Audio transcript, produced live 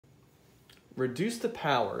reduce the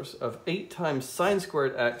powers of 8 times sine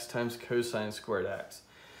squared x times cosine squared x.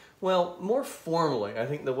 Well, more formally, I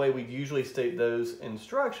think the way we'd usually state those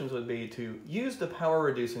instructions would be to use the power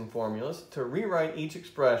reducing formulas to rewrite each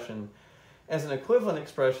expression as an equivalent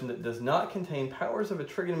expression that does not contain powers of a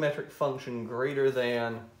trigonometric function greater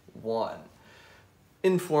than 1.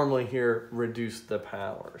 Informally here, reduce the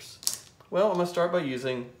powers. Well, I'm going to start by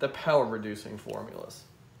using the power reducing formulas.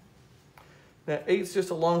 Now, 8's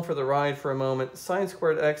just along for the ride for a moment. Sine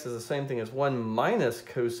squared x is the same thing as 1 minus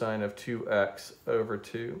cosine of 2x over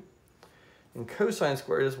 2. And cosine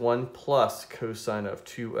squared is 1 plus cosine of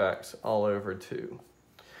 2x all over 2.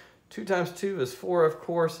 2 times 2 is 4, of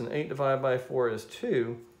course, and 8 divided by 4 is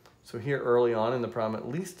 2. So here early on in the problem, at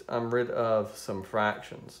least I'm rid of some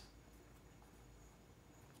fractions.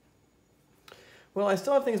 Well, I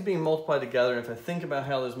still have things being multiplied together, and if I think about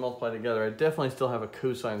how those multiply together, I definitely still have a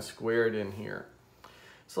cosine squared in here.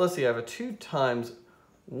 So let's see, I have a 2 times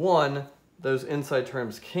 1, those inside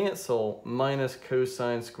terms cancel, minus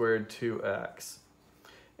cosine squared 2x.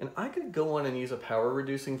 And I could go on and use a power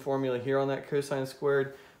reducing formula here on that cosine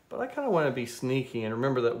squared, but I kind of want to be sneaky and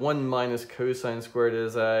remember that 1 minus cosine squared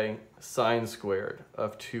is a sine squared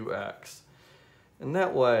of 2x. And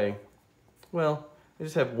that way, well, I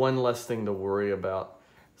just have one less thing to worry about.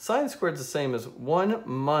 Sine squared is the same as 1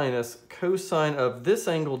 minus cosine of this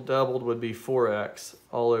angle doubled would be 4x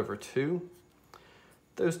all over 2.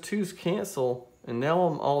 Those 2's cancel, and now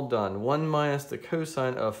I'm all done. 1 minus the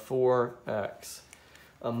cosine of 4x.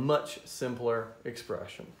 A much simpler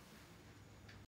expression.